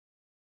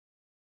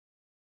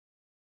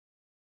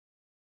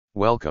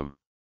Welcome.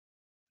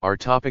 Our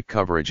topic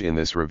coverage in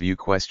this review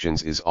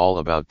questions is all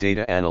about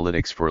data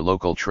analytics for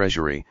local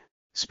treasury,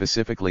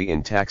 specifically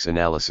in tax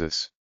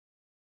analysis.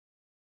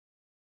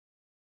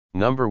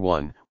 Number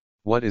 1,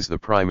 what is the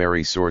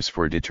primary source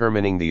for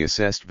determining the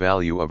assessed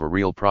value of a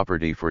real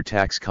property for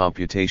tax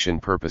computation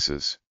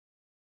purposes?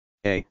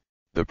 A.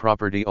 The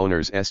property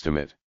owner's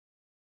estimate.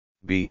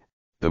 B.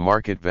 The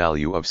market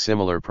value of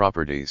similar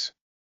properties.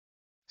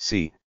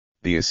 C.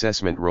 The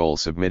assessment roll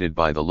submitted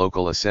by the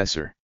local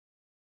assessor.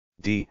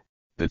 D.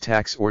 The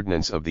tax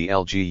ordinance of the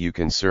LGU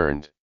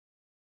concerned.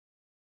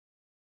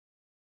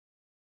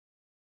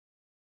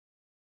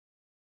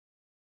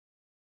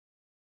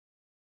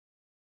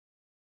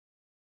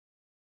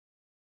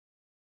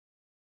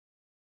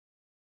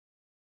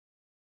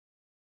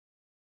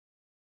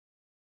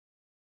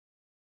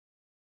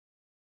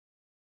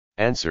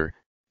 Answer,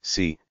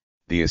 C.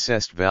 The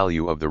assessed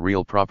value of the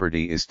real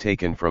property is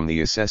taken from the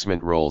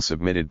assessment roll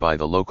submitted by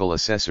the local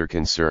assessor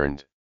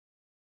concerned.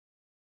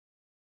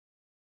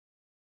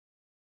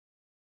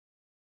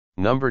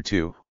 Number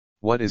 2,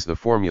 what is the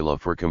formula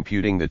for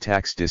computing the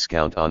tax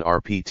discount on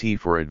RPT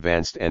for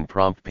advanced and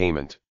prompt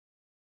payment?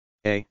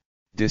 A.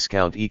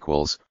 Discount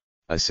equals,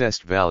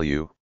 assessed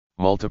value,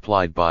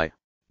 multiplied by,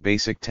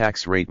 basic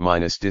tax rate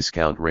minus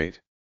discount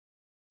rate.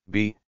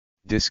 B.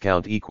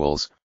 Discount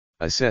equals,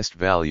 assessed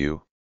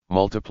value,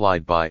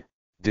 multiplied by,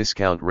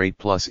 discount rate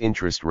plus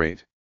interest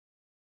rate.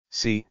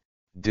 C.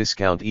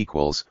 Discount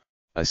equals,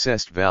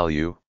 assessed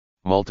value,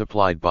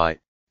 multiplied by,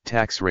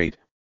 tax rate,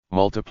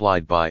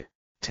 multiplied by,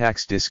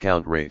 tax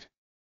discount rate.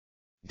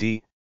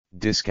 D.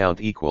 Discount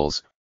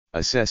equals,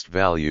 assessed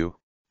value,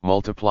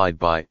 multiplied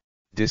by,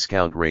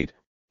 discount rate,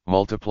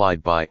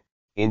 multiplied by,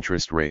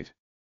 interest rate.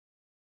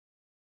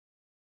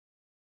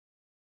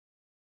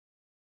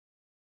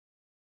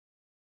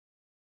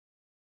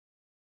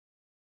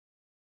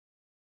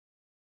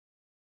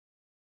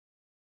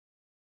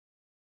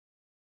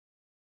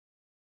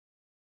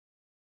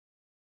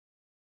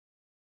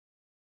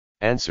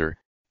 Answer,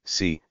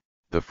 C.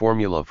 The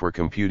formula for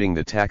computing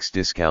the tax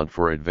discount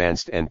for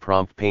advanced and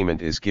prompt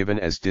payment is given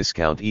as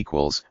discount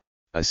equals,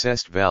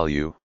 assessed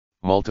value,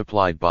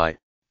 multiplied by,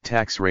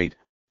 tax rate,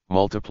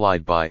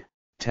 multiplied by,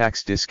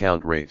 tax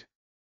discount rate.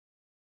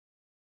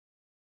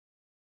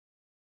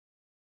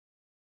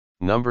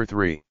 Number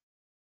 3.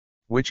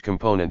 Which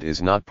component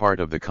is not part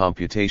of the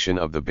computation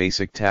of the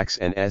basic tax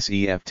and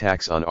SEF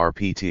tax on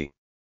RPT?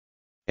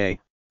 A.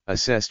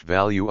 Assessed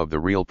value of the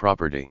real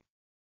property.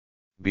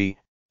 B.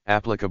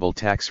 Applicable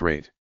tax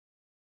rate.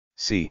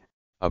 C.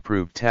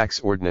 Approved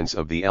tax ordinance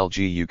of the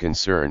LGU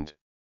concerned.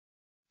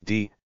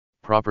 D.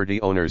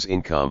 Property owner's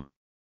income.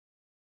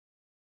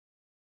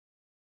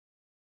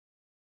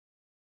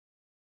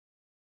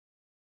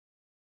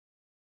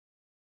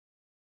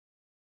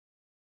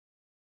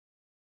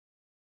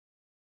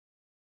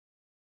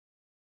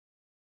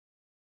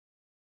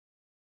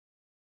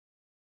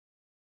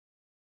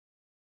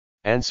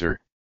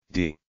 Answer,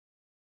 D.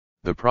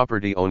 The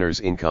property owner's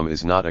income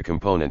is not a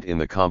component in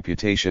the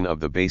computation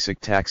of the basic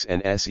tax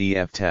and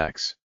SEF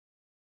tax.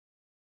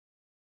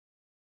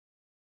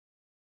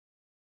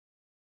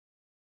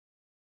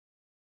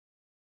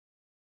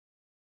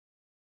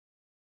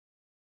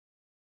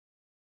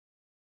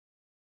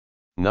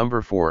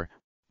 Number 4,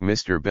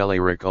 Mr.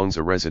 Belerick owns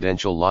a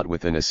residential lot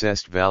with an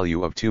assessed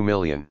value of 2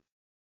 million.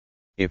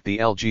 If the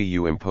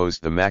LGU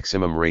imposed the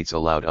maximum rates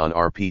allowed on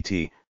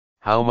RPT,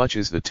 how much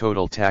is the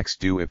total tax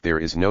due if there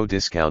is no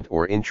discount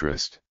or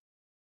interest?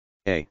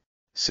 A.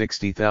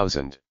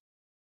 60,000.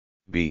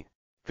 B.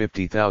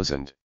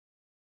 50,000.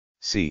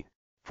 C.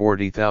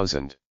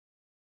 40,000.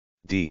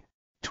 D.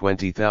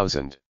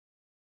 20,000.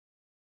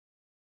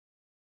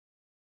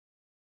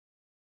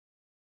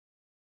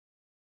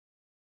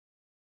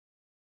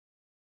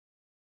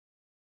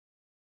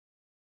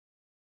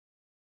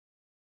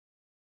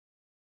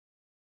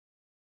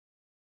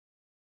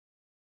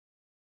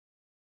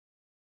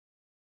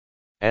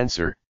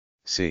 Answer,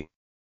 C.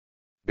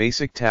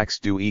 Basic tax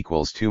due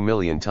equals 2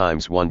 million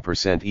times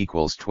 1%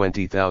 equals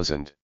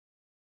 20,000.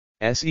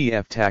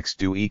 SEF tax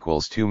due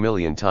equals 2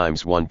 million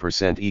times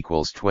 1%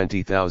 equals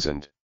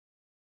 20,000.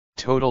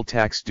 Total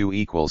tax due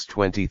equals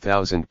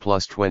 20,000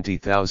 plus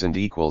 20,000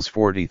 equals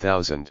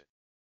 40,000.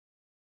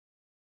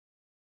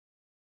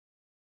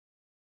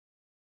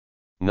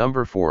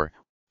 Number 4,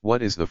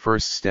 what is the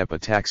first step a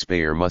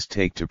taxpayer must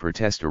take to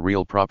protest a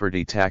real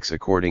property tax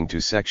according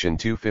to Section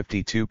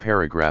 252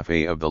 Paragraph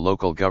A of the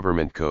Local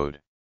Government Code?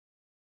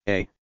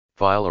 A.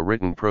 File a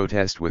written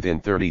protest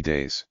within 30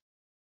 days.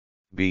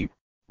 B.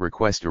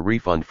 Request a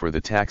refund for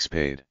the tax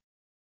paid.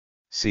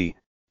 C.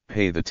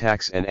 Pay the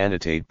tax and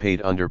annotate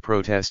paid under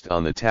protest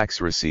on the tax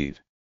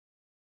receipt.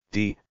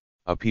 D.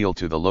 Appeal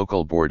to the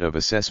local Board of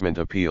Assessment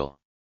appeal.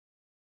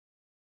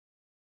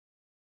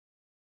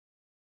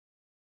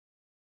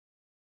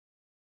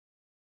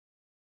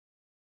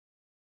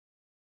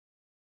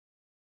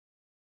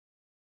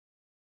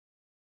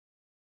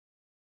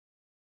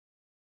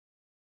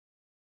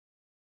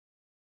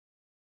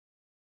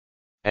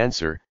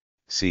 Answer,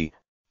 C.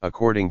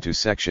 According to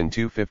Section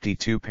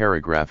 252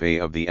 Paragraph A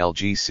of the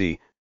LGC,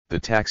 the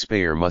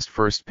taxpayer must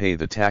first pay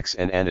the tax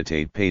and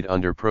annotate paid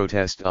under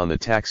protest on the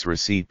tax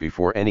receipt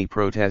before any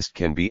protest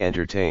can be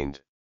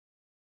entertained.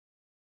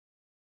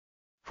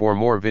 For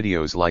more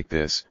videos like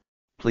this,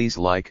 please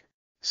like,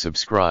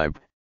 subscribe,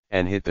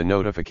 and hit the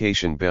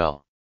notification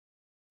bell.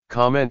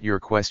 Comment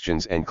your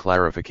questions and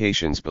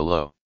clarifications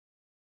below.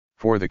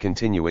 For the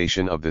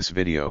continuation of this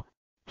video,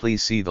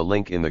 please see the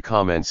link in the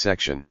comment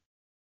section.